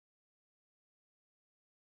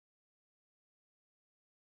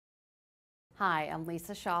Hi, I'm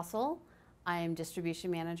Lisa Schossel. I am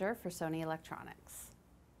Distribution Manager for Sony Electronics.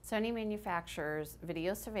 Sony manufactures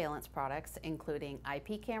video surveillance products including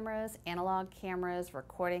IP cameras, analog cameras,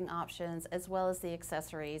 recording options, as well as the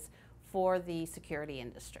accessories for the security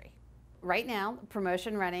industry. Right now,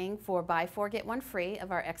 promotion running for buy 4 get 1 free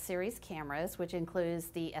of our X series cameras, which includes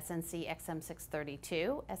the SNC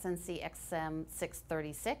XM632, SNC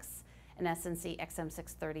XM636, and SNC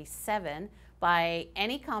XM637. Buy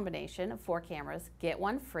any combination of 4 cameras, get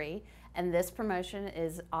 1 free, and this promotion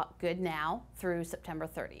is good now through September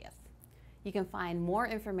 30th. You can find more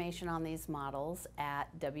information on these models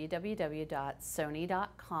at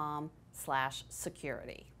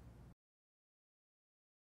www.sony.com/security.